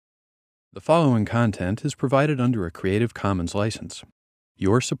The following content is provided under a Creative Commons license.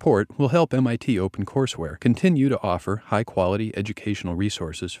 Your support will help MIT OpenCourseware continue to offer high-quality educational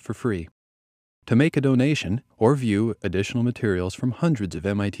resources for free. To make a donation or view additional materials from hundreds of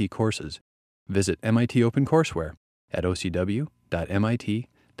MIT courses, visit MIT OpenCourseware at ocw.mit.edu.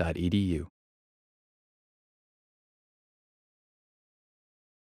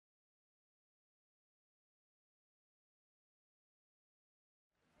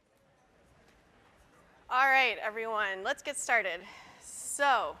 All right, everyone, let's get started.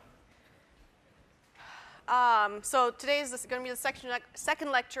 So today is going to be the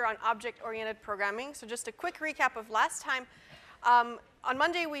second lecture on object-oriented programming. So just a quick recap of last time. On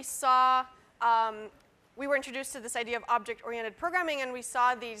Monday, we were introduced to this idea of object-oriented programming, and we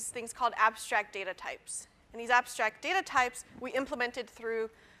saw these things called abstract data types. And these abstract data types we implemented through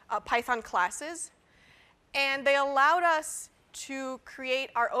Python classes, and they allowed us to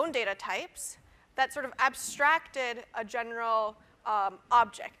create our own data types that sort of abstracted a general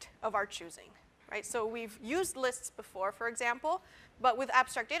object of our choosing, right? So we've used lists before, for example, but with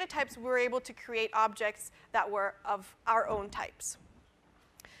abstract data types, we were able to create objects that were of our own types.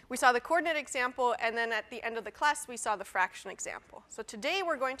 We saw the coordinate example, and then at the end of the class, we saw the fraction example. So today,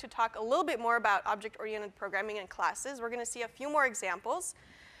 we're going to talk a little bit more about object-oriented programming and classes. We're going to see a few more examples,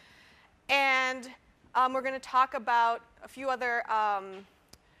 and we're going to talk about a few other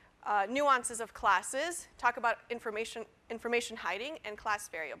nuances of classes, talk about information hiding, and class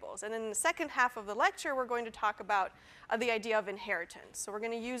variables. And in the second half of the lecture, we're going to talk about the idea of inheritance. So we're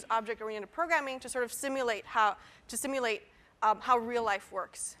going to use object-oriented programming to sort of simulate how real life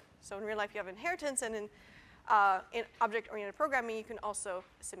works. So in real life, you have inheritance, and in object-oriented programming, you can also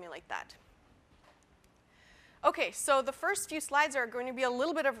simulate that. OK, so the first few slides are going to be a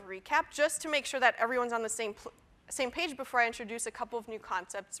little bit of a recap, just to make sure that everyone's on the same page before I introduce a couple of new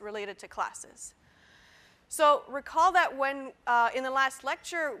concepts related to classes. So recall that when, in the last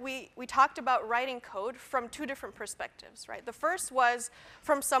lecture, we talked about writing code from two different perspectives, right? The first was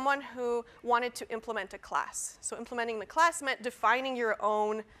from someone who wanted to implement a class. So implementing the class meant defining your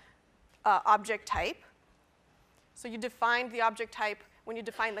own object type. So you defined the object type when you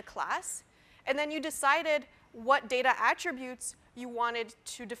defined the class, and then you decided what data attributes you wanted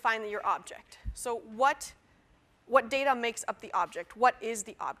to define your object. So what data makes up the object? What is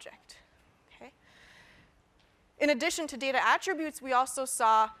the object? Okay. In addition to data attributes, we also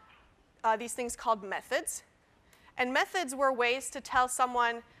saw these things called methods. And methods were ways to tell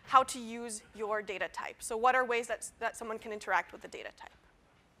someone how to use your data type. So what are ways that someone can interact with the data type?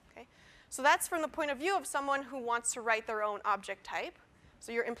 Okay. So that's from the point of view of someone who wants to write their own object type.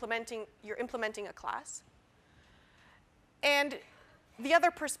 So you're implementing a class. And the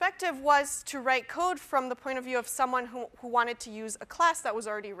other perspective was to write code from the point of view of someone who wanted to use a class that was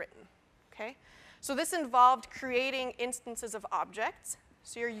already written. Okay? So this involved creating instances of objects.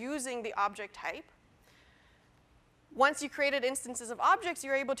 So you're using the object type. Once you created instances of objects,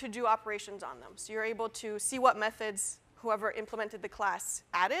 you're able to do operations on them. So you're able to see what methods whoever implemented the class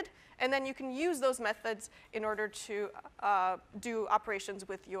added, and then you can use those methods in order to do operations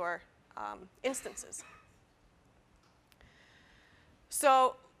with your instances.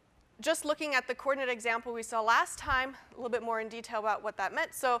 So just looking at the coordinate example we saw last time, a little bit more in detail about what that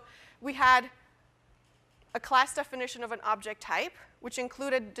meant. So we had a class definition of an object type, which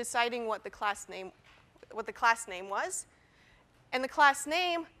included deciding what the class name was. And the class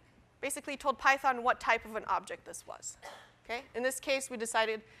name basically told Python what type of an object this was. Okay? In this case, we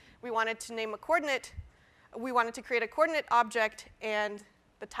decided we wanted to name a coordinate. We wanted to create a coordinate object, and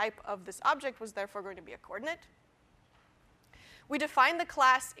the type of this object was therefore going to be a coordinate. We defined the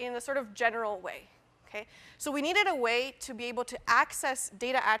class in a sort of general way. Okay? So we needed a way to be able to access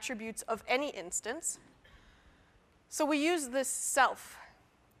data attributes of any instance. So we used this self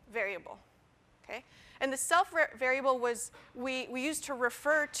variable. Okay? And the self variable was we used to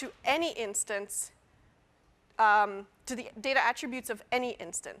refer to any instance, to the data attributes of any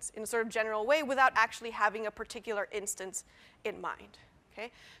instance in a sort of general way without actually having a particular instance in mind. Okay?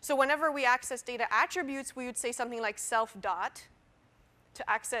 So whenever we access data attributes, we would say something like self dot. To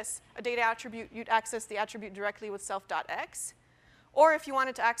access a data attribute, you'd access the attribute directly with self.x. Or if you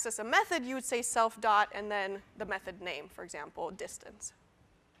wanted to access a method, you would say self dot and then the method name, for example, distance.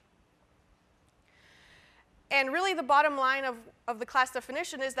 And really, the bottom line of the class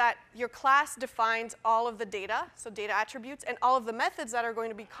definition is that your class defines all of the data, so data attributes, and all of the methods that are going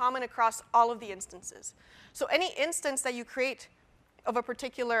to be common across all of the instances. So any instance that you create of a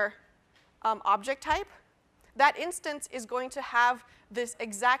particular object type, that instance is going to have this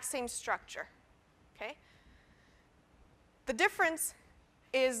exact same structure. Okay? The difference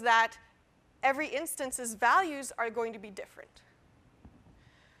is that every instance's values are going to be different.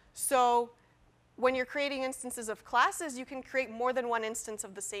 So when you're creating instances of classes, you can create more than one instance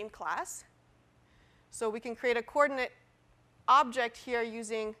of the same class. So we can create a coordinate object here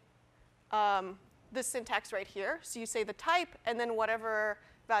using this syntax right here. So you say the type and then whatever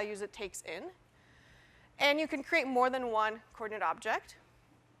values it takes in. And you can create more than one coordinate object.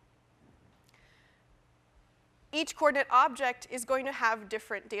 Each coordinate object is going to have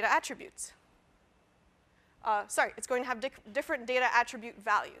different data attributes. It's going to have different data attribute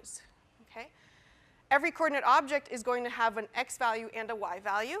values. Okay? Every coordinate object is going to have an x value and a y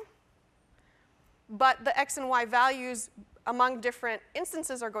value. But the x and y values among different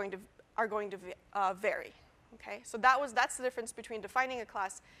instances are going to vary. Okay? So that's the difference between defining a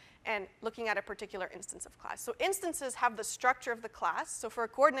class and looking at a particular instance of class. So instances have the structure of the class. So for a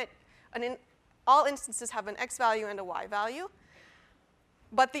coordinate, all instances have an x value and a y value.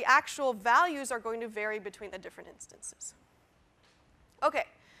 But the actual values are going to vary between the different instances. Okay.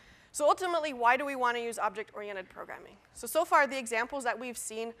 So ultimately, why do we want to use object-oriented programming? So far, the examples that we've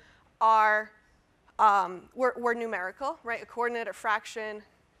seen are were numerical, right? A coordinate, a fraction.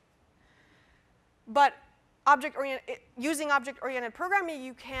 But using object-oriented programming,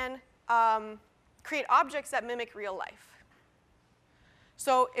 you can create objects that mimic real life.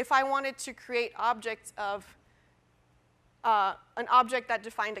 So if I wanted to create objects of an object that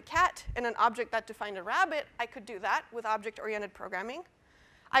defined a cat and an object that defined a rabbit, I could do that with object-oriented programming.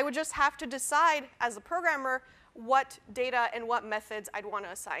 I would just have to decide, as a programmer, what data and what methods I'd want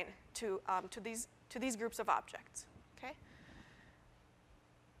to assign to these groups of objects. Okay?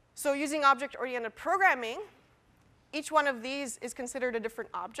 So using object-oriented programming, each one of these is considered a different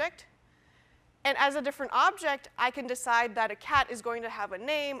object. And as a different object, I can decide that a cat is going to have a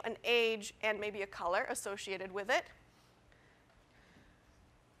name, an age, and maybe a color associated with it.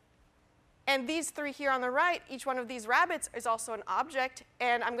 And these three here on the right, each one of these rabbits is also an object,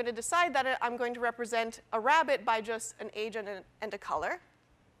 and I'm going to decide that I'm going to represent a rabbit by just an age and a color.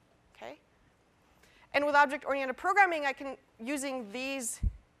 Okay? And with object-oriented programming, I can, using these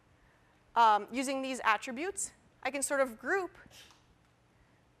attributes, I can sort of group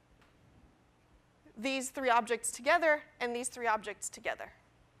these three objects together and these three objects together.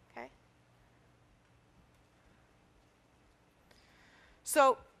 Okay?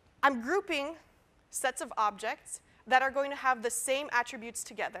 So I'm grouping sets of objects that are going to have the same attributes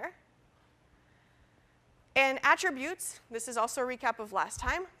together. And attributes, this is also a recap of last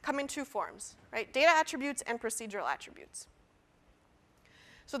time, come in two forms, right? Data attributes and procedural attributes.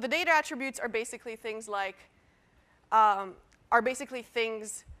 So the data attributes are basically things like,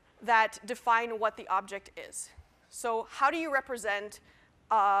 that define what the object is. So how do you represent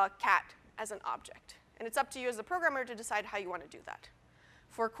a cat as an object? And it's up to you as a programmer to decide how you want to do that.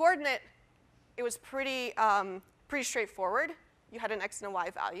 For coordinate, it was pretty straightforward. You had an x and a y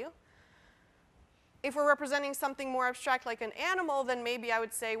value. If we're representing something more abstract like an animal, then maybe I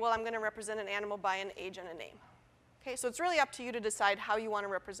would say, well, I'm going to represent an animal by an age and a name. Okay, so it's really up to you to decide how you want to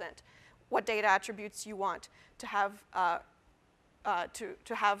represent, what data attributes you want to have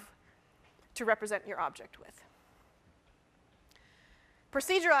to represent your object with.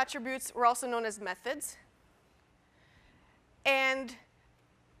 Procedural attributes were also known as methods. And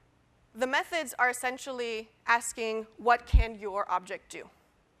the methods are essentially asking, what can your object do?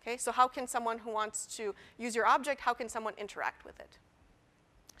 Okay, so how can someone who wants to use your object, how can someone interact with it?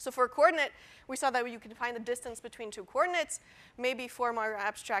 So for a coordinate, we saw that you can find the distance between two coordinates. Maybe for a more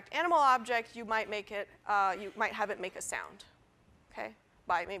abstract animal object, you might have it make a sound, okay,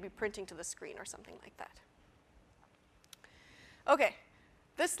 by maybe printing to the screen or something like that. Okay,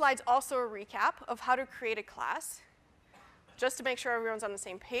 this slide's also a recap of how to create a class, just to make sure everyone's on the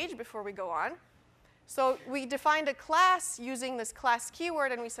same page before we go on. So we defined a class using this class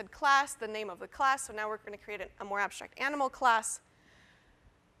keyword, and we said class, the name of the class. So now we're going to create a more abstract animal class.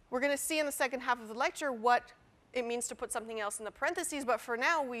 We're going to see in the second half of the lecture what it means to put something else in the parentheses. But for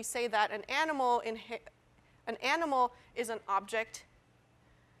now, we say that an animal is an object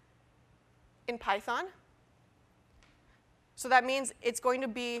in Python. So that means it's going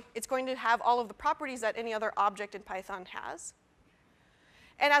to have all of the properties that any other object in Python has.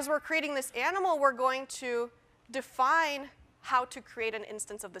 And as we're creating this animal, we're going to define how to create an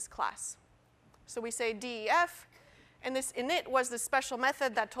instance of this class. So we say def, and this init was the special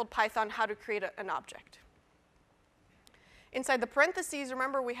method that told Python how to create an object. Inside the parentheses,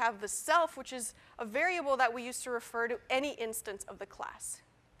 remember, we have the self, which is a variable that we use to refer to any instance of the class.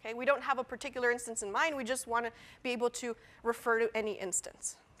 Okay? We don't have a particular instance in mind. We just want to be able to refer to any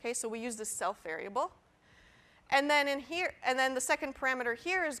instance. Okay? So we use this self variable. And then in here, and then the second parameter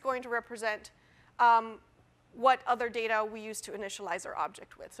here is going to represent what other data we use to initialize our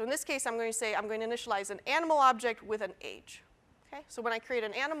object with. So in this case, I'm going to say I'm going to initialize an animal object with an age. Okay? So when I create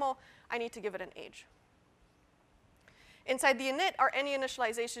an animal, I need to give it an age. Inside the init are any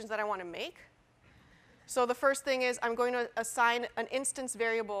initializations that I want to make. So the first thing is I'm going to assign an instance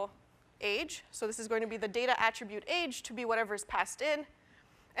variable age. So this is going to be the data attribute age to be whatever is passed in.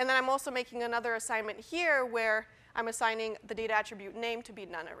 And then I'm also making another assignment here where I'm assigning the data attribute name to be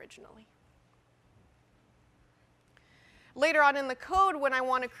none originally. Later on in the code, when I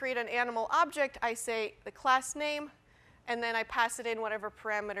want to create an animal object, I say the class name, and then I pass it in whatever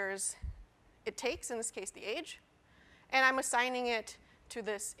parameters it takes, in this case the age, and I'm assigning it to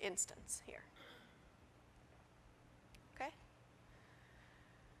this instance here. Okay?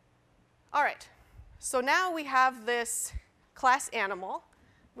 All right, so now we have this class animal.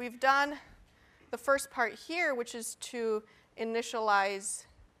 We've done the first part here, which is to initialize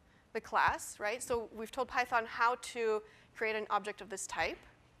the class, right? So we've told Python how to create an object of this type.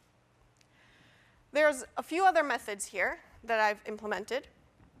 There's a few other methods here that I've implemented.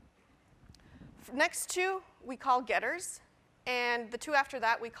 Next two we call getters, and the two after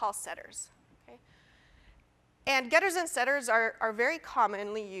that we call setters. Okay? And getters and setters are very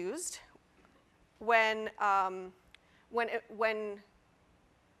commonly used when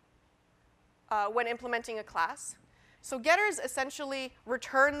implementing a class. So getters essentially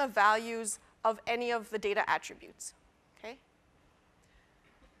return the values of any of the data attributes. Okay?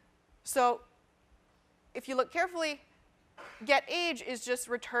 So if you look carefully, getAge is just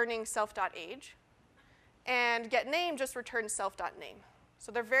returning self.age, and getName just returns self.name.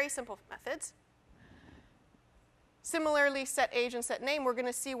 So they're very simple methods. Similarly, setAge and setName, we're going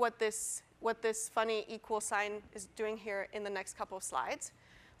to see what this funny equal sign is doing here in the next couple of slides.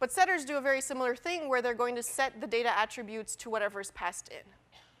 But setters do a very similar thing where they're going to set the data attributes to whatever is passed in.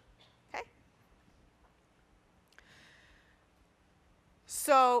 Okay?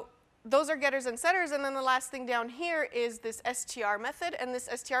 So those are getters and setters, and then the last thing down here is this str method, and this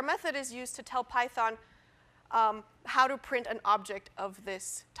str method is used to tell Python how to print an object of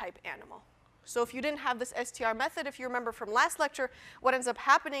this type animal. So if you didn't have this str method, if you remember from last lecture, what ends up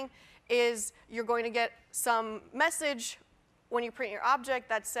happening is you're going to get some message when you print your object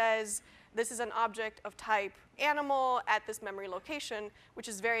that says this is an object of type animal at this memory location, which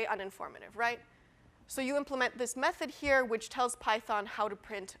is very uninformative, right? So you implement this method here, which tells Python how to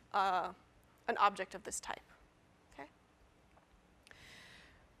print an object of this type. Okay?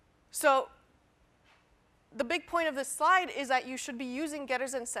 So the big point of this slide is that you should be using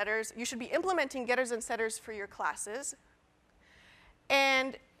getters and setters. You should be implementing getters and setters for your classes.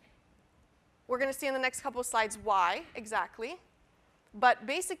 And we're going to see in the next couple of slides why exactly. But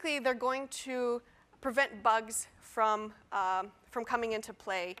basically, they're going to prevent bugs from coming into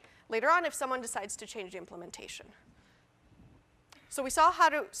play later on if someone decides to change the implementation. So we saw how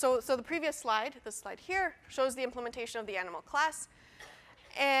to, so the previous slide, this slide here, shows the implementation of the animal class.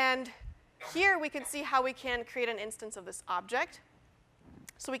 And here we can see how we can create an instance of this object.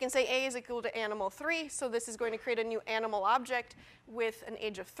 So we can say A is equal to animal 3. So this is going to create a new animal object with an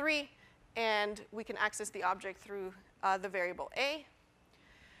age of 3. And we can access the object through the variable A.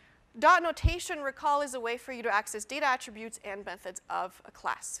 Dot notation, recall, is a way for you to access data attributes and methods of a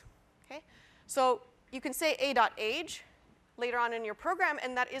class. Okay? So you can say a.age later on in your program,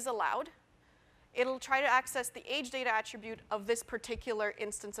 and that is allowed. It'll try to access the age data attribute of this particular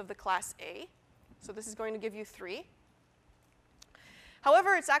instance of the class A. So this is going to give you 3.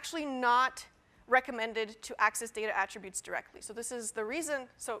 However, it's actually not recommended to access data attributes directly. So this is the reason,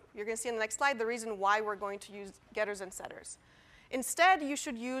 so you're going to see in the next slide the reason why we're going to use getters and setters. Instead, you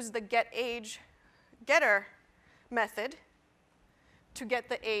should use the getAge getter method to get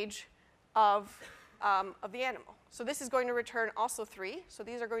the age of the animal. So this is going to return also 3. So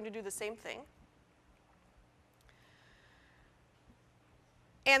these are going to do the same thing.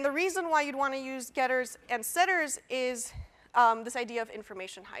 And the reason why you'd want to use getters and setters is this idea of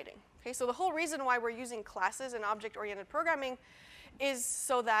information hiding. Okay, so the whole reason why we're using classes in object-oriented programming is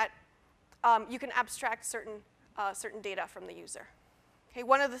so that you can abstract certain data from the user. Okay,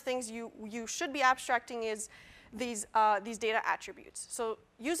 one of the things you should be abstracting is these data attributes. So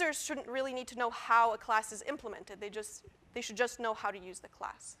users shouldn't really need to know how a class is implemented. They should just know how to use the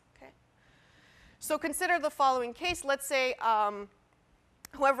class. Okay? So consider the following case. Let's say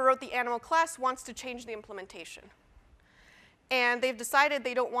whoever wrote the animal class wants to change the implementation. And they've decided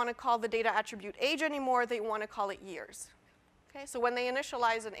they don't want to call the data attribute age anymore. They want to call it years. Okay, so when they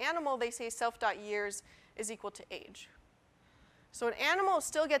initialize an animal, they say self.years is equal to age. So an animal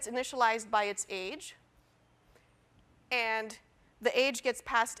still gets initialized by its age. and the age gets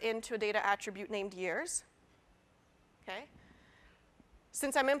passed into a data attribute named years. Okay?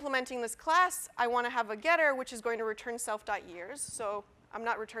 Since I'm implementing this class, I want to have a getter which is going to return self.years. So I'm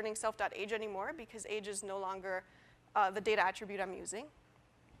not returning self.age anymore because age is no longer the data attribute I'm using.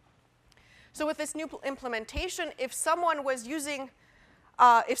 So with this new implementation, if someone was using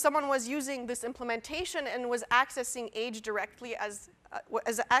this implementation and was accessing age directly as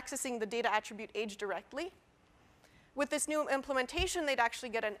accessing the data attribute age directly, with this new implementation, they'd actually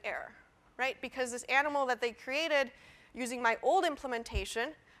get an error, right? Because this animal that they created using my old implementation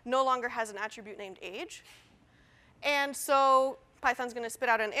no longer has an attribute named age. And so Python's going to spit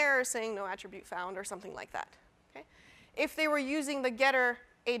out an error saying no attribute found or something like that. Okay? If they were using the getter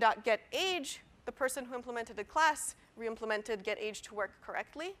a.getAge, the person who implemented the class re-implemented getAge to work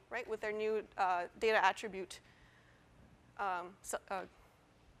correctly, right, with their new data attribute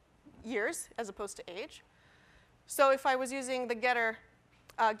years as opposed to age. So if I was using the getter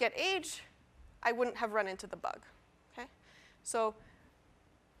getAge, I wouldn't have run into the bug. Okay? So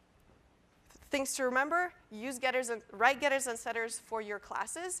things to remember: use getters and write getters and setters for your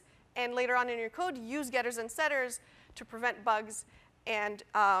classes, and later on in your code, use getters and setters to prevent bugs and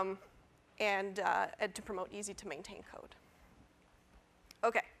to promote easy to maintain code.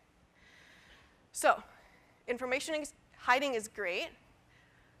 Okay. So information hiding is great,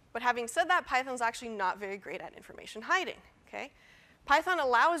 but having said that, Python's actually not very great at information hiding. Okay? Python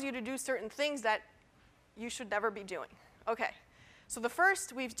allows you to do certain things that you should never be doing. Okay. So the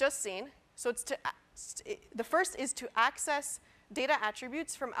first we've just seen. So the first is to access data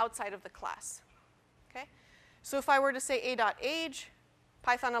attributes from outside of the class. Okay? So if I were to say a.age,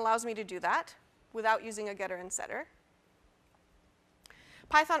 Python allows me to do that without using a getter and setter.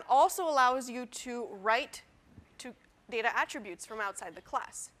 Python also allows you to write to data attributes from outside the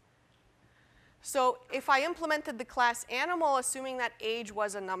class. So if I implemented the class animal, assuming that age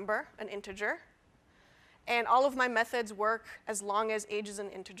was a number, an integer, and all of my methods work as long as age is an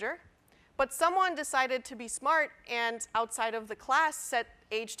integer, but someone decided to be smart and outside of the class set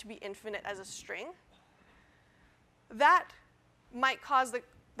age to be infinite as a string, that might cause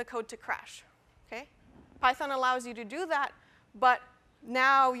the code to crash. Okay? Python allows you to do that, but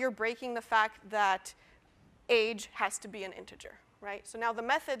now you're breaking the fact that age has to be an integer, right? So now the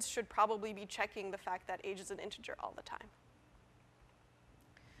methods should probably be checking the fact that age is an integer all the time.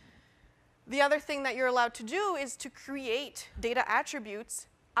 The other thing that you're allowed to do is to create data attributes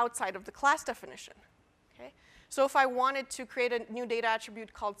outside of the class definition. Okay? So if I wanted to create a new data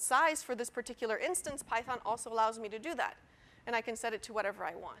attribute called size for this particular instance, Python also allows me to do that. And I can set it to whatever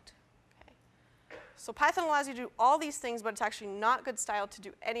I want. Okay? So Python allows you to do all these things, but it's actually not good style to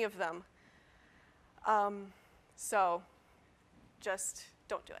do any of them. So just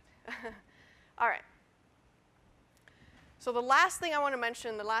don't do it. All right. So the last thing I want to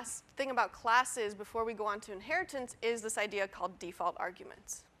mention, the last thing about classes before we go on to inheritance, is this idea called default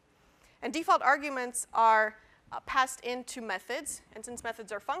arguments. And default arguments are passed into methods. And since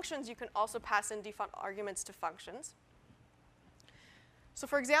methods are functions, you can also pass in default arguments to functions. So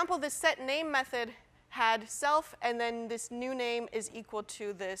for example, this setName method had self, and then this new name is equal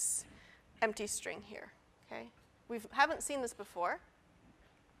to this empty string here. Okay? We haven't seen this before.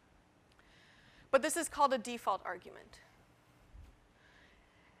 But this is called a default argument.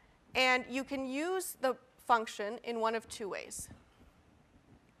 And you can use the function in one of two ways.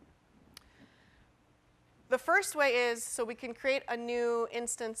 The first way is, so we can create a new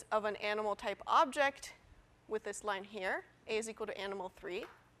instance of an animal type object with this line here, a is equal to animal3.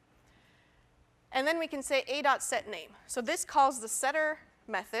 And then we can say a.setName. So this calls the setter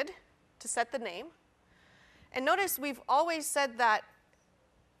method to set the name. And notice we've always said that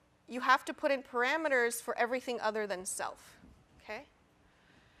you have to put in parameters for everything other than self. Okay?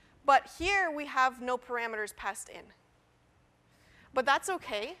 But here we have no parameters passed in. But that's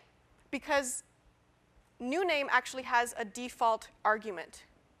okay, because new name actually has a default argument.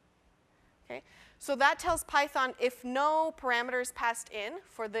 Okay? So that tells Python if no parameters passed in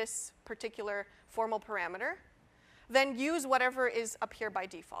for this particular formal parameter, then use whatever is up here by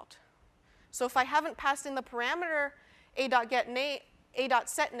default. So if I haven't passed in the parameter a.setName,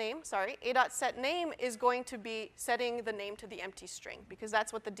 a.setName is going to be setting the name to the empty string, because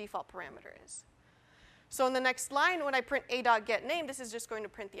that's what the default parameter is. So in the next line, when I print a.getName, this is just going to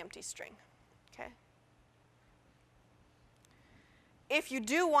print the empty string. Okay? If you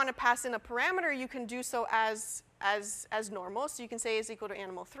do want to pass in a parameter, you can do so as normal. So you can say is equal to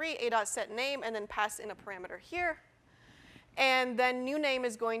animal3, a.setName, and then pass in a parameter here. And then new name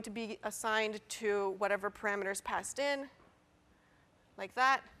is going to be assigned to whatever parameters passed in, like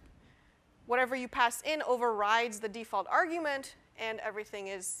that. whatever you pass in overrides the default argument, and everything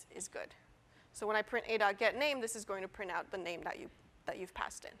is good. So when I print a.getName, this is going to print out the name that you've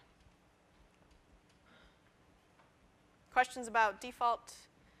passed in. Questions about default?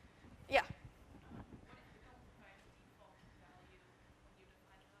 Yeah.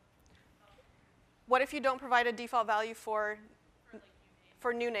 What if you don't provide a default value for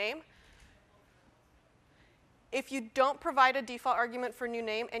new name? If you don't provide a default argument for new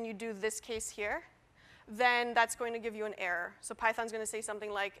name and you do this case here, then that's going to give you an error. So Python's going to say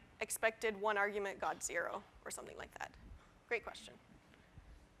something like expected one argument got 0 or something like that. Great question.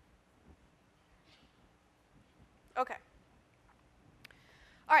 Okay.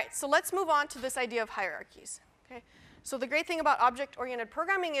 All right, so let's move on to this idea of hierarchies. Okay? So the great thing about object-oriented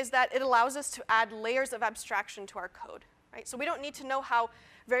programming is that it allows us to add layers of abstraction to our code. Right? So we don't need to know how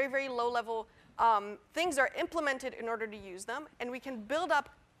very, very low-level things are implemented in order to use them, and we can build up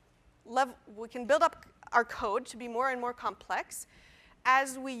our code to be more and more complex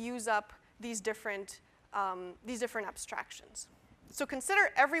as we use up these different abstractions. So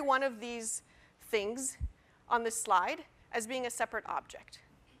consider every one of these things on this slide as being a separate object.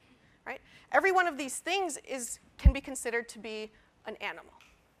 Right? Every one of these things can be considered to be an animal.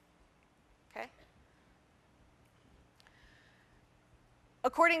 Okay?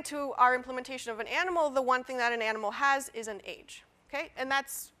 According to our implementation of an animal, the one thing that an animal has is an age. Okay? And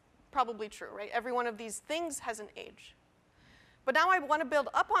that's probably true, right? Every one of these things has an age. But now I want to build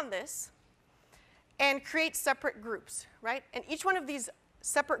up on this and create separate groups, right? And each one of these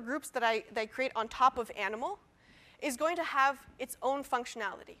separate groups that I create on top of animal is going to have its own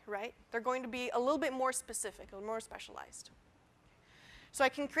functionality, right? They're going to be a little bit more specific, a little more specialized. So I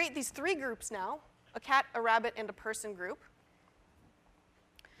can create these 3 groups now, a cat, a rabbit, and a person group.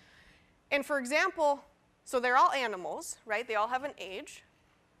 And for example, so they're all animals, right? They all have an age.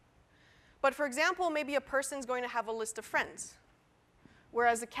 But for example, maybe a person's going to have a list of friends,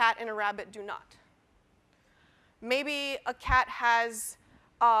 whereas a cat and a rabbit do not. Maybe a cat has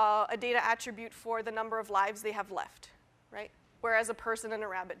a data attribute for the number of lives they have left, right? Whereas a person and a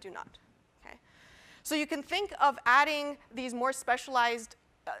rabbit do not. Okay? So you can think of adding these more specialized,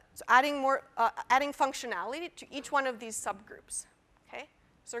 adding functionality to each one of these subgroups. Okay?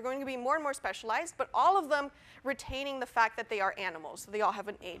 So they're going to be more and more specialized, but all of them retaining the fact that they are animals. So they all have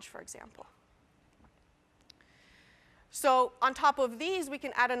an age, for example. So on top of these, we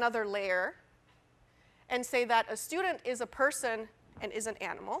can add another layer and say that a student is a person and is an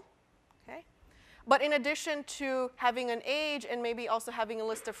animal. Okay? But in addition to having an age and maybe also having a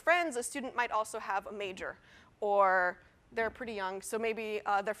list of friends, a student might also have a major, or they're pretty young, so maybe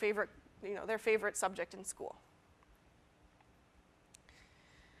their favorite subject in school.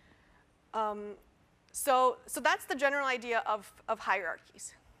 So that's the general idea of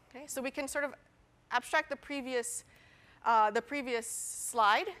hierarchies. Okay? So we can sort of abstract the previous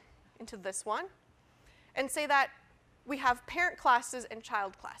slide into this one and say that we have parent classes and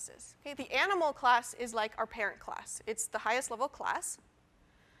child classes. Okay? The animal class is like our parent class. It's the highest level class.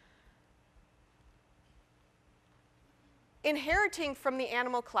 Inheriting from the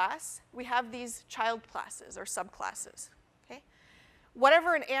animal class, we have these child classes or subclasses. Okay?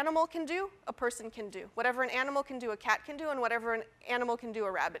 Whatever an animal can do, a person can do. Whatever an animal can do, a cat can do, and whatever an animal can do,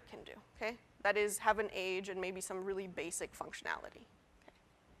 a rabbit can do. Okay? That is, have an age and maybe some really basic functionality.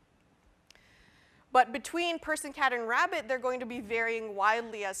 But between person, cat, and rabbit, they're going to be varying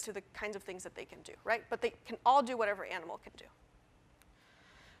wildly as to the kinds of things that they can do, right? But they can all do whatever animal can do.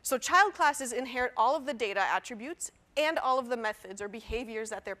 So child classes inherit all of the data attributes and all of the methods or behaviors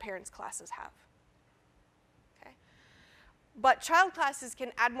that their parents' classes have. Okay? But child classes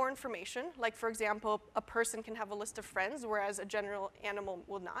can add more information. Like, for example, a person can have a list of friends, whereas a general animal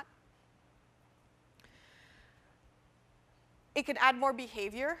will not. It can add more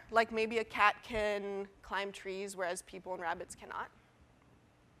behavior, like maybe a cat can climb trees, whereas people and rabbits cannot.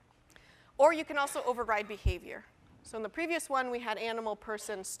 Or you can also override behavior. So in the previous one, we had animal,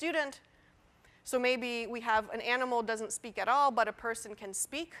 person, student. So maybe we have an animal doesn't speak at all, but a person can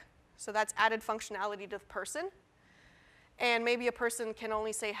speak. So that's added functionality to the person. And maybe a person can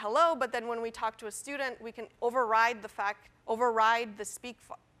only say hello, but then when we talk to a student, we can override the speak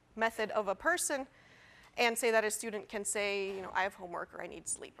method of a person and say that a student can say, I have homework or I need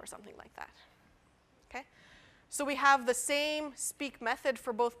sleep or something like that. Okay? So we have the same speak method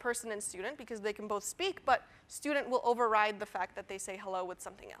for both person and student because they can both speak, but student will override the fact that they say hello with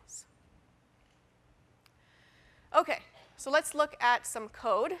something else. Okay, so let's look at some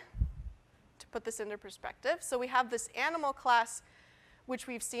code to put this into perspective. So we have this animal class, which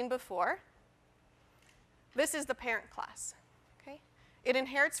we've seen before. This is the parent class. Okay? It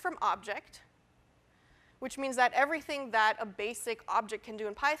inherits from object, which means that everything that a basic object can do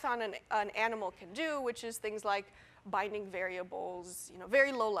in Python, an animal can do, which is things like binding variables,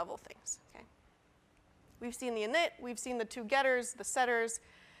 very low-level things. Okay? We've seen the init, we've seen the two getters, the setters,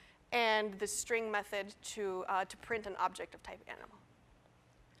 and the string method to print an object of type animal.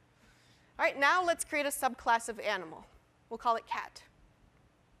 All right, now let's create a subclass of animal. We'll call it cat.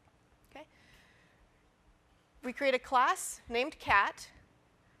 Okay? We create a class named cat.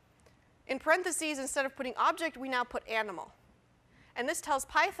 In parentheses, instead of putting object, we now put animal. And this tells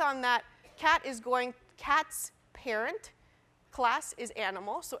Python that cat's parent class is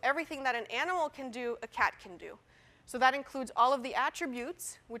animal, so everything that an animal can do, a cat can do. So that includes all of the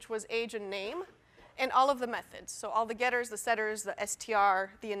attributes, which was age and name, and all of the methods. So all the getters, the setters, the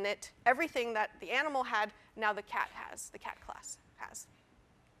str, the init, everything that the animal had, now the cat has, the cat class has.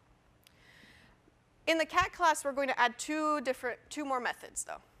 In the cat class, we're going to add two more methods,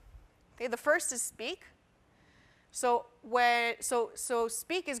 though. Okay, the first is speak. So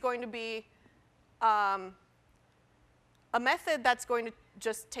speak is going to be a method that's going to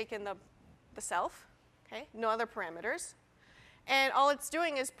just take in the self, okay? No other parameters. And all it's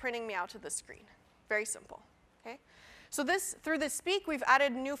doing is printing me out to the screen. Very simple, okay? So through this speak, we've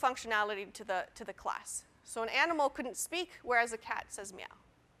added new functionality to the class. So an animal couldn't speak, whereas a cat says meow.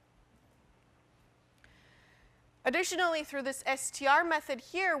 Additionally, through this str method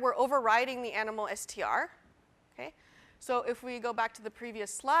here, we're overriding the animal str. Okay? So if we go back to the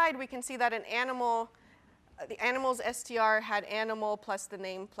previous slide, we can see that the animal's str had animal plus the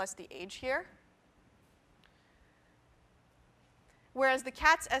name plus the age here. Whereas the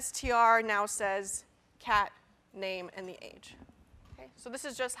cat's str now says cat, name, and the age. Okay? So this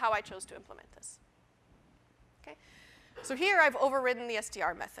is just how I chose to implement this. Okay? So here I've overridden the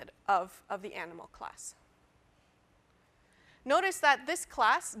str method of the animal class. Notice that this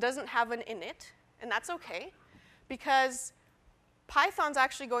class doesn't have an init, and that's okay, because Python's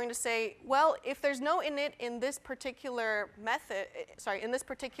actually going to say, well, if there's no init in this particular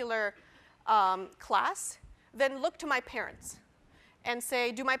class, then look to my parents and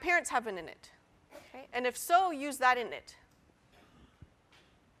say, do my parents have an init? Okay? And if so, use that init.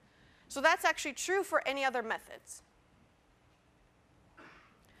 So that's actually true for any other methods.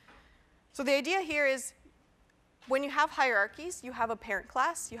 So the idea here is, when you have hierarchies, you have a parent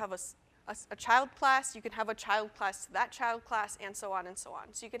class, you have a child class, you can have a child class to that child class, and so on and so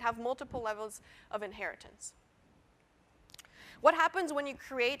on. So you can have multiple levels of inheritance. What happens when you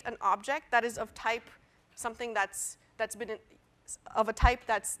create an object that is of type something that's been of a type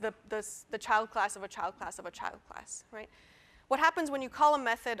that's the child class of a child class of a child class, right? What happens when you call a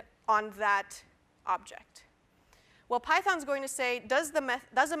method on that object? Well, Python's going to say, does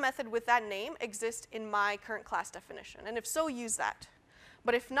a method with that name exist in my current class definition? And if so, use that.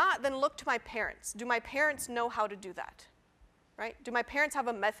 But if not, then look to my parents. Do my parents know how to do that? Right? Do my parents have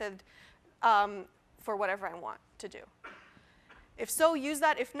a method for whatever I want to do? If so, use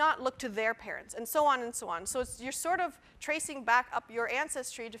that. If not, look to their parents, and so on and so on. So you're sort of tracing back up your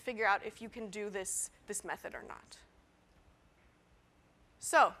ancestry to figure out if you can do this method or not.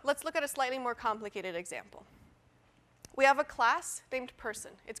 So let's look at a slightly more complicated example. We have a class named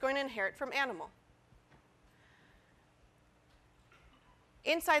person. It's going to inherit from animal.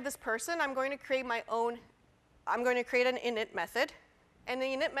 Inside this person, I'm going to create an init method. And the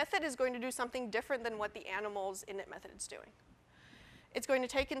init method is going to do something different than what the animal's init method is doing. It's going to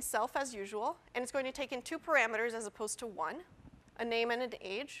take in self as usual, and it's going to take in two parameters as opposed to one, a name and an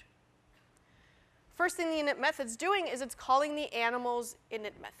age. First thing the init method's doing is it's calling the animal's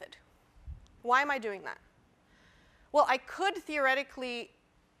init method. Why am I doing that? Well, I could theoretically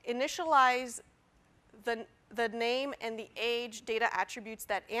initialize the name and the age data attributes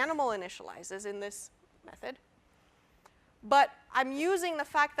that animal initializes in this method. But I'm using the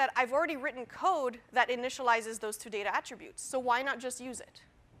fact that I've already written code that initializes those two data attributes. So why not just use it?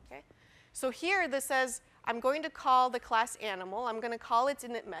 Okay? So here this says, I'm going to call the class animal. I'm going to call its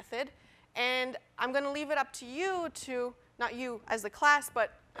init method. And I'm going to leave it up to you to, not you as the class,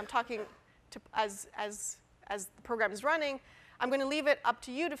 but I'm talking to as the program is running, I'm going to leave it up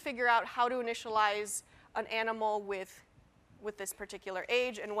to you to figure out how to initialize an animal with this particular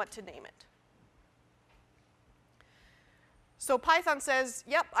age and what to name it. So Python says,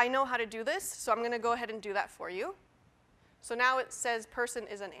 yep, I know how to do this, so I'm going to go ahead and do that for you. So now it says person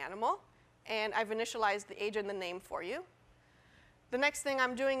is an animal, and I've initialized the age and the name for you. The next thing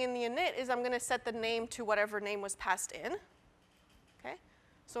I'm doing in the init is I'm going to set the name to whatever name was passed in. Okay?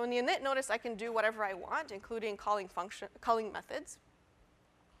 So in the init, notice I can do whatever I want, including calling methods.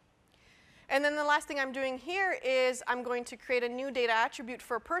 And then the last thing I'm doing here is I'm going to create a new data attribute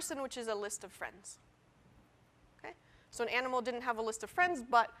for a person, which is a list of friends. Okay? So an animal didn't have a list of friends,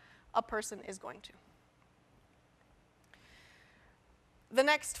 but a person is going to. The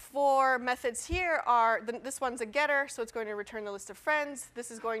next 4 methods here are, this one's a getter, so it's going to return the list of friends.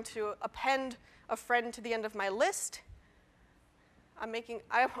 This is going to append a friend to the end of my list. I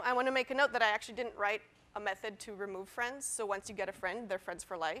want to make a note that I actually didn't write a method to remove friends, so once you get a friend, they're friends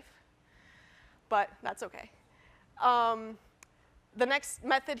for life. But that's okay. The next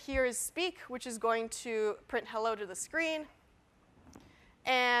method here is speak, which is going to print hello to the screen.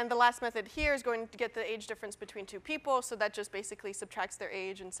 And the last method here is going to get the age difference between 2 people, so that just basically subtracts their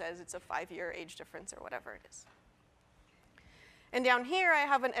age and says it's a 5-year age difference or whatever it is. And down here I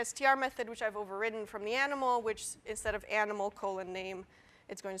have an str method which I've overridden from the animal, which instead of animal : name,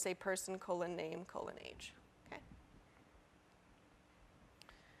 it's going to say person : name : age. Okay?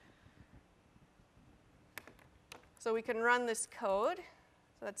 So we can run this code.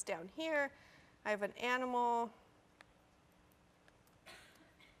 So that's down here. I have an animal,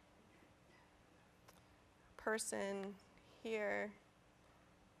 person here.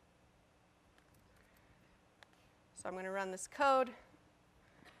 So I'm going to run this code.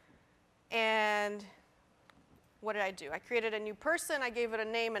 And what did I do? I created a new person. I gave it a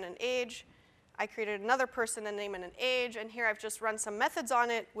name and an age. I created another person, a name and an age. And here I've just run some methods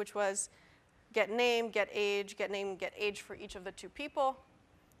on it, which was get name, get name, get age for each of the 2 people.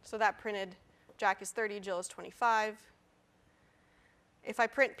 So that printed Jack is 30, Jill is 25. If I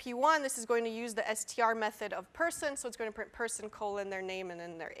print P1, this is going to use the str method of person, so it's going to print person : their name and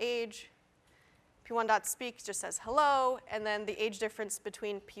then their age. P1.speak just says hello, and then the age difference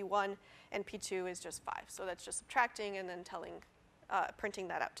between P1 and P2 is just 5. So that's just subtracting and then printing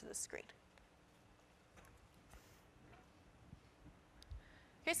that out to the screen.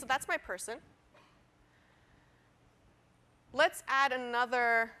 Okay, so that's my person. Let's add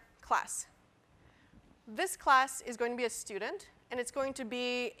another class. This class is going to be a student, and it's going to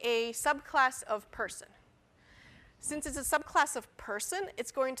be a subclass of person. Since it's a subclass of person,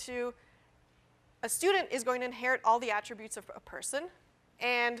 a student is going to inherit all the attributes of a person,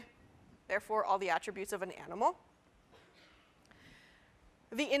 and therefore all the attributes of an animal.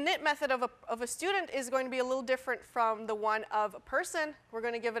 The init method of a student is going to be a little different from the one of a person. We're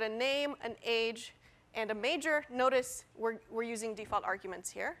going to give it a name, an age, and a major. Notice we're using default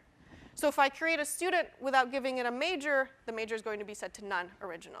arguments here. So if I create a student without giving it a major, the major is going to be set to none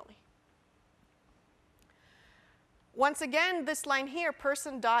originally. Once again, this line here,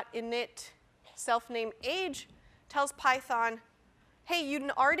 person.init self-name age, tells Python, hey, you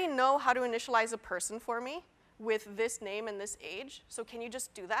already know how to initialize a person for me with this name and this age, so can you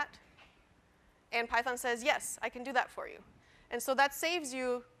just do that? And Python says, yes, I can do that for you. And so that saves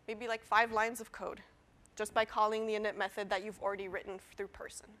you maybe like 5 lines of code just by calling the init method that you've already written through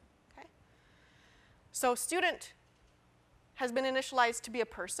person. Okay? So student has been initialized to be a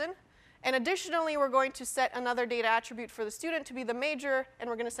person. And additionally, we're going to set another data attribute for the student to be the major, and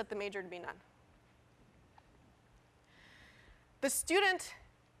we're going to set the major to be none. The student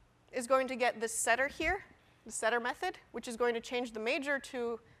is going to get this setter here, the setter method, which is going to change the major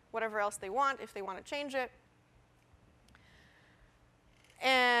to whatever else they want if they want to change it.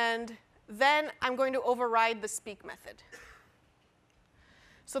 And then I'm going to override the speak method.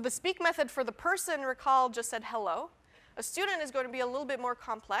 So the speak method for the person, recall, just said hello. A student is going to be a little bit more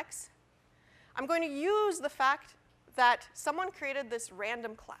complex. I'm going to use the fact that someone created this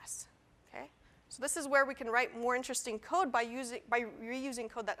random class. Okay? So this is where we can write more interesting code by reusing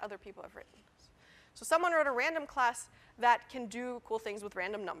code that other people have written. So someone wrote a random class that can do cool things with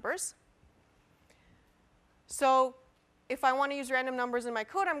random numbers. So if I want to use random numbers in my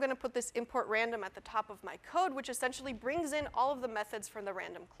code, I'm going to put this import random at the top of my code, which essentially brings in all of the methods from the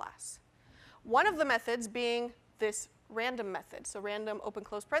random class. One of the methods being this random method. So random open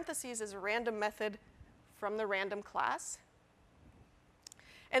close parentheses is a random method from the random class.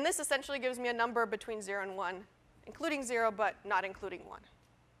 And this essentially gives me a number between 0 and 1, including 0, but not including 1.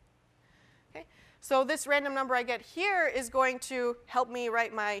 Okay? So this random number I get here is going to help me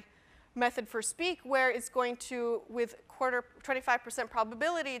write my method for speak, where it's going to, with 25%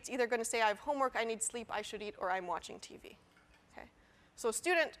 probability, it's either going to say I have homework, I need sleep, I should eat, or I'm watching TV. Okay? So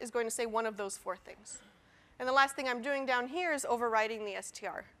student is going to say one of those 4 things. And the last thing I'm doing down here is overriding the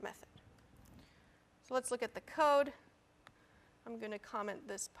str method. So let's look at the code. I'm going to comment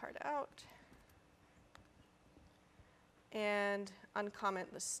this part out and uncomment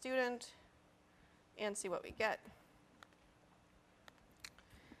the student and see what we get.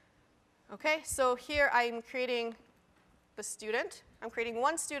 Okay, so here I'm creating the student. I'm creating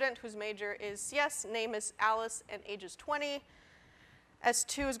one student whose major is CS, name is Alice, and age is 20.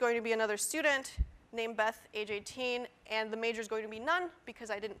 S2 is going to be another student, name Beth, age 18, and the major is going to be none because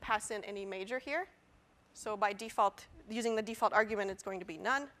I didn't pass in any major here. So by default, using the default argument, it's going to be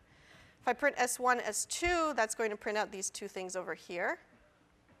none. If I print S1, S2, that's going to print out these two things over here,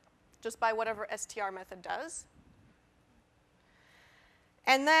 just by whatever str method does.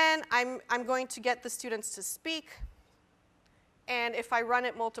 And then I'm going to get the students to speak. And if I run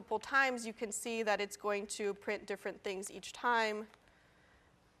it multiple times, you can see that it's going to print different things each time.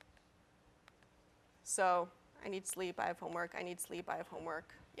 So I need sleep, I have homework, I need sleep, I have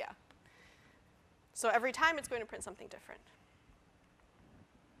homework, yeah. So every time it's going to print something different.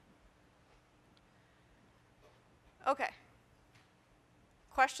 Okay.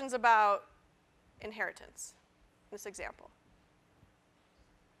 Questions about inheritance in this example?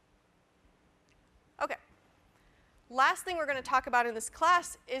 Okay. Last thing we're going to talk about in this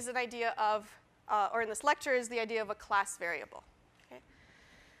class is an idea of, or in this lecture, is the idea of a class variable. Okay?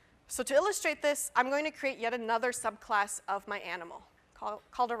 So to illustrate this, I'm going to create yet another subclass of my animal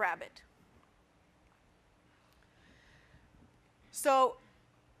called a rabbit. So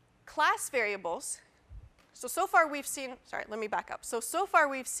class variables, so far we've seen, sorry, let me back up. So far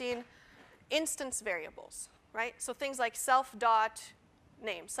we've seen instance variables, right? So things like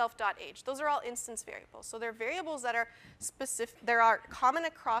self.name, self.age, those are all instance variables. So they're variables that are specific, they are common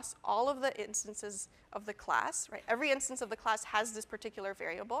across all of the instances of the class, right? Every instance of the class has this particular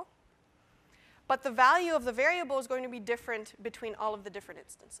variable. But the value of the variable is going to be different between all of the different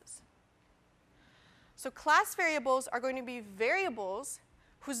instances. So class variables are going to be variables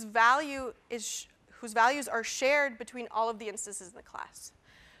whose values are shared between all of the instances in the class.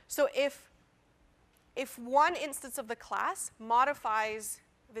 So if one instance of the class modifies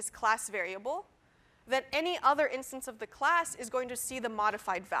this class variable, then any other instance of the class is going to see the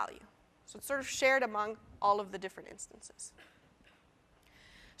modified value. So it's sort of shared among all of the different instances.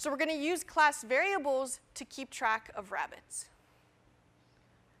 So we're going to use class variables to keep track of rabbits.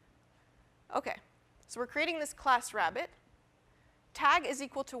 Okay, so we're creating this class rabbit. Tag is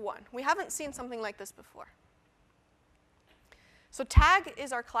equal to 1. We haven't seen something like this before. So tag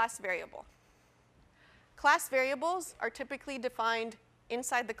is our class variable. Class variables are typically defined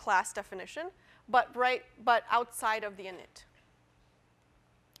inside the class definition, but outside of the init.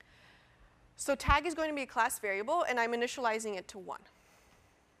 So tag is going to be a class variable, and I'm initializing it to 1.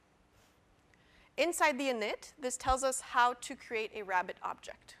 Inside the init, this tells us how to create a rabbit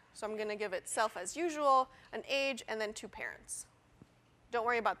object. So I'm going to give it self as usual, an age, and then 2 parents. Don't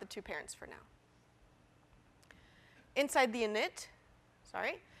worry about the 2 parents for now. Inside the init,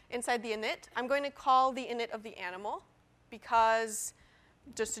 I'm going to call the init of the animal because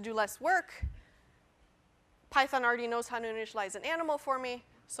just to do less work, Python already knows how to initialize an animal for me,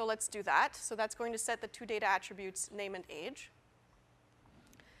 so let's do that. So that's going to set the 2 data attributes, name and age.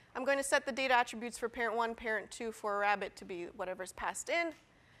 I'm going to set the data attributes for parent 1, parent 2 for a rabbit to be whatever's passed in.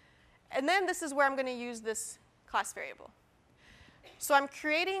 And then this is where I'm going to use this class variable. So I'm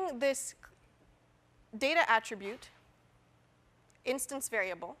creating this data attribute, instance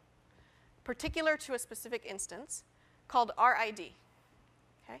variable, particular to a specific instance, called RID.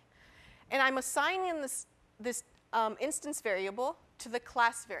 Okay? And I'm assigning this instance variable to the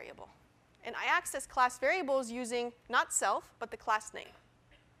class variable. And I access class variables using not self, but the class name.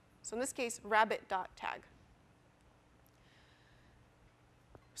 So in this case, rabbit.tag.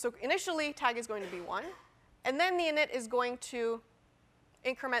 So initially, tag is going to be 1. And then the init is going to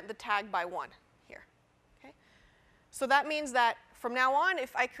increment the tag by 1 here. Okay? So that means that from now on,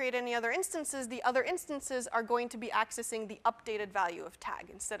 if I create any other instances, the other instances are going to be accessing the updated value of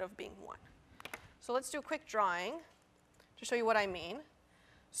tag instead of being 1. So let's do a quick drawing to show you what I mean.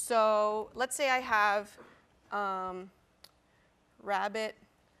 So let's say I have rabbit.tag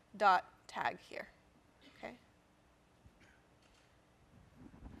here. Okay?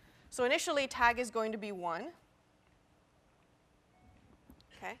 So initially, tag is going to be 1.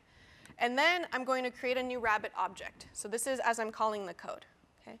 Okay? And then I'm going to create a new rabbit object. So this is as I'm calling the code.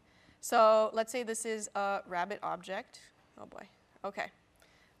 Okay? So let's say this is a rabbit object. Oh boy. Okay.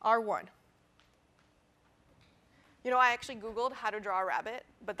 R1. You know, I actually Googled how to draw a rabbit,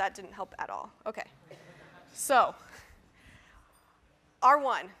 but that didn't help at all. Okay. So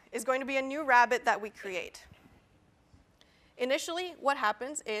R1 is going to be a new rabbit that we create. Initially, what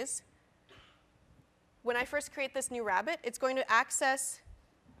happens is when I first create this new rabbit, it's going to access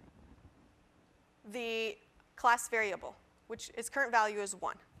the class variable, which its current value is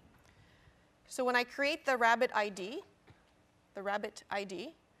 1. So when I create the rabbit ID,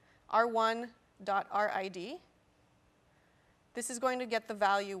 r1.rid, this is going to get the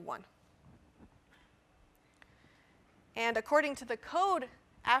value 1. And according to the code,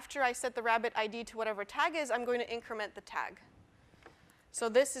 after I set the rabbit ID to whatever tag is, I'm going to increment the tag. So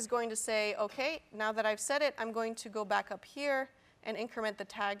this is going to say, okay, now that I've set it, I'm going to go back up here and increment the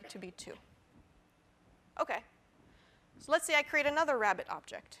tag to be 2. Okay. So let's say I create another rabbit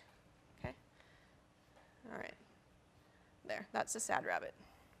object. Okay. All right. There, that's a sad rabbit.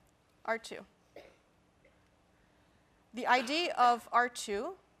 R2. The ID of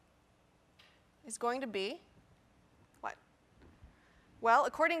R2 is going to be what? Well,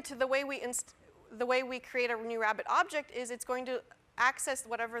 according to the way we create a new rabbit object is it's going to access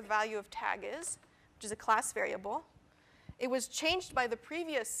whatever the value of tag is, which is a class variable. It was changed by the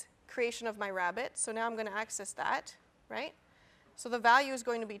previous creation of my rabbit, so now I'm going to access that, right? So the value is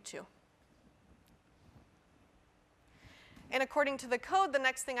going to be 2. And according to the code, the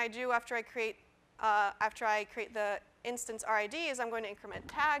next thing I do after I create the instance RID is I'm going to increment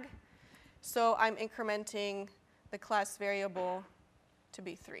tag. So I'm incrementing the class variable to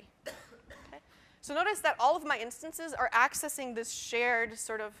be 3. Okay? So notice that all of my instances are accessing this shared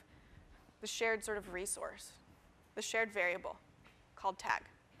sort of resource, the shared variable called tag.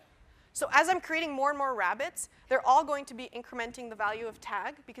 So as I'm creating more and more rabbits, they're all going to be incrementing the value of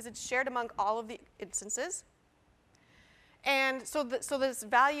tag because it's shared among all of the instances. And so this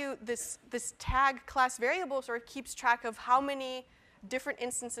value, this tag class variable sort of keeps track of how many different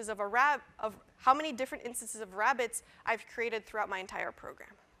instances of rabbits I've created throughout my entire program.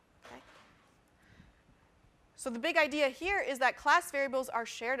 Okay? So the big idea here is that class variables are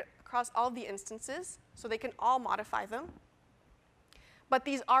shared across all the instances, so they can all modify them. But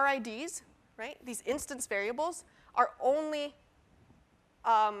these RIDs, right, these instance variables, are only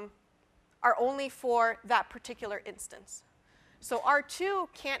for that particular instance. So R2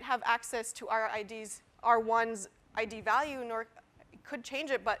 can't have access to R1's ID value, nor it could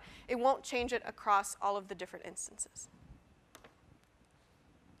change it, but it won't change it across all of the different instances.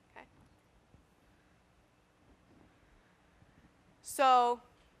 Okay. So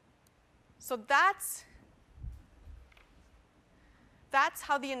that's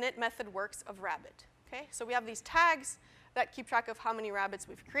how the init method works of rabbit. Okay? So we have these tags that keep track of how many rabbits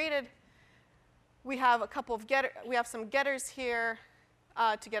we've created. We have some getters here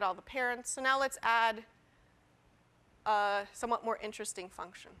to get all the parents. So now let's add a somewhat more interesting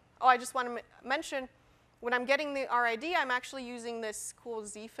function. Oh, I just want to mention, when I'm getting the RID, I'm actually using this cool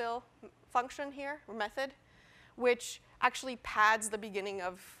zfill function here, or method, which actually pads the beginning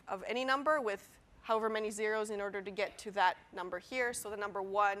of any number with however many zeros in order to get to that number here. So the number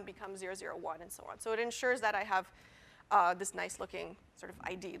 1 becomes 001 and so on. So it ensures that I have this nice looking sort of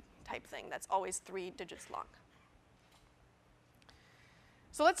ID type thing that's always 3 digits long.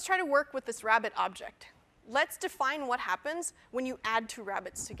 So let's try to work with this rabbit object. Let's define what happens when you add 2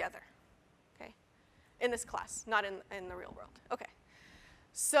 rabbits together, okay? In this class, not in the real world. Okay.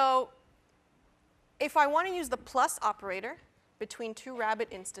 So if I want to use the plus operator between 2 rabbit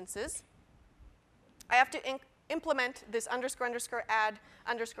instances, I have to implement this __add __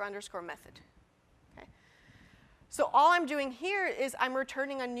 method. Okay? So all I'm doing here is I'm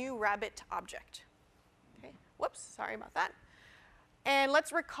returning a new rabbit object. Okay? Whoops, sorry about that. And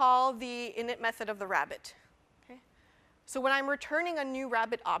let's recall the init method of the rabbit. Okay? So when I'm returning a new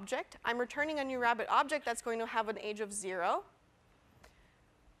rabbit object, I'm returning a new rabbit object that's going to have an age of 0.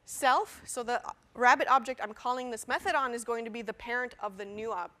 Self, so the rabbit object I'm calling this method on is going to be the parent of the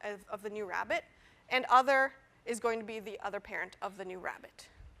new rabbit. And other is going to be the other parent of the new rabbit.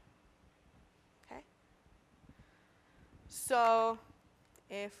 Okay? So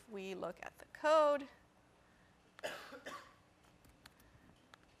if we look at the code,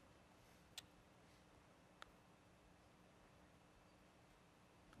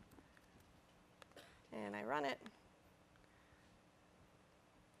 and I run it,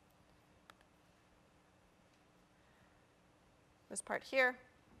 this part here,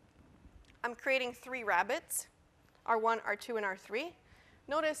 I'm creating 3 rabbits, R1, R2, and R3.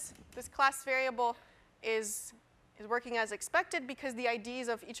 Notice this class variable is working as expected because the IDs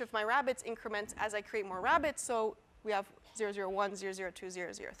of each of my rabbits increments as I create more rabbits. So we have 001, 002,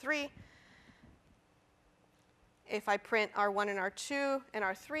 003. If I print R1 and R2 and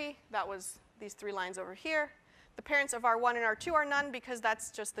R3, that was these 3 lines over here. The parents of R1 and R2 are none because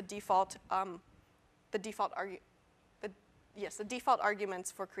that's just the default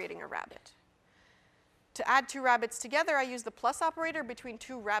arguments for creating a rabbit. To add 2 rabbits together, I use the plus operator between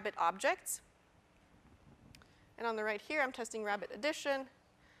 2 rabbit objects. And on the right here, I'm testing rabbit addition.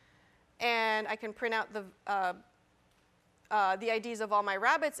 And I can print out the IDs of all my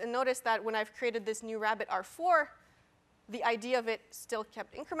rabbits. And notice that when I've created this new rabbit R4, the ID of it still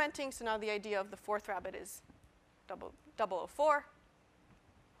kept incrementing, so now the ID of the fourth rabbit is 004.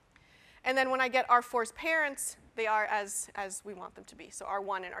 And then when I get R4's parents, they are as we want them to be, so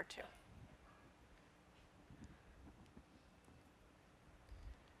R1 and R2.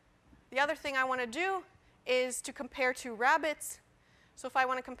 The other thing I want to do is to compare two rabbits. So if I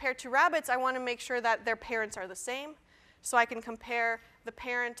want to compare two rabbits, I want to make sure that their parents are the same. So I can compare the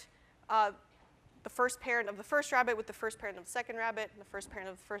parent, the first parent of the first rabbit with the first parent of the second rabbit, and the first parent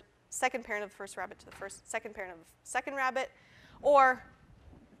of the second parent of the first rabbit to the second parent of the second rabbit, or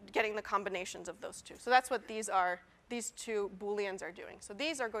getting the combinations of those two. So that's what these two Booleans are doing. So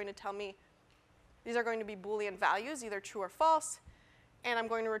these are going to tell me, these are going to be Boolean values, either true or false, and I'm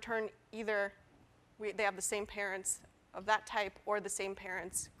going to return either they have the same parents of that type or the same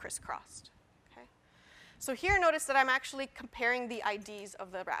parents crisscrossed. Okay? So here notice that I'm actually comparing the IDs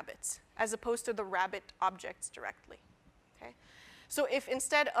of the rabbits as opposed to the rabbit objects directly. Okay? So if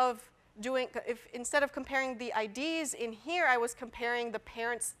instead of comparing the IDs in here, I was comparing the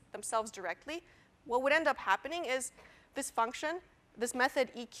parents themselves directly, what would end up happening is this function, this method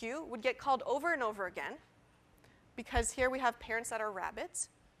EQ, would get called over and over again because here we have parents that are rabbits.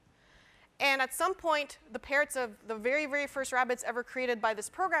 And at some point, the parents of the very, very first rabbits ever created by this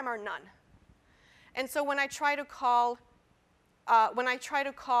program are none. And so when I try to call,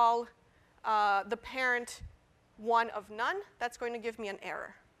 the parent one of none, that's going to give me an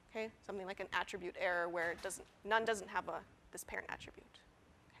error. Okay? Something like an attribute error where none doesn't have this parent attribute.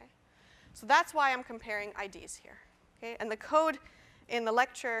 Okay? So that's why I'm comparing IDs here. Okay? And the code in the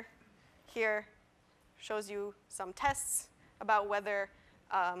lecture here shows you some tests about whether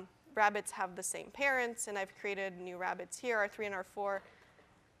rabbits have the same parents, and I've created new rabbits here, R3 and R4,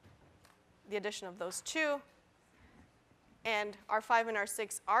 the addition of those two. And R5 and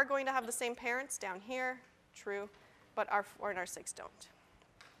R6 are going to have the same parents down here, true, but R4 and R6 don't.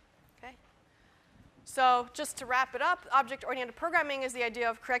 Okay? So just to wrap it up, object-oriented programming is the idea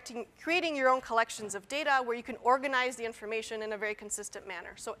of creating your own collections of data where you can organize the information in a very consistent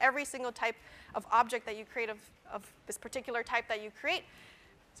manner. So every single type of object that you create of this particular type that you create,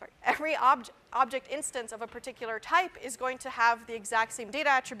 every object instance of a particular type is going to have the exact same data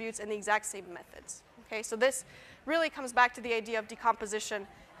attributes and the exact same methods. Okay? So this really comes back to the idea of decomposition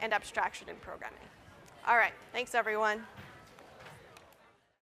and abstraction in programming. All right, thanks everyone.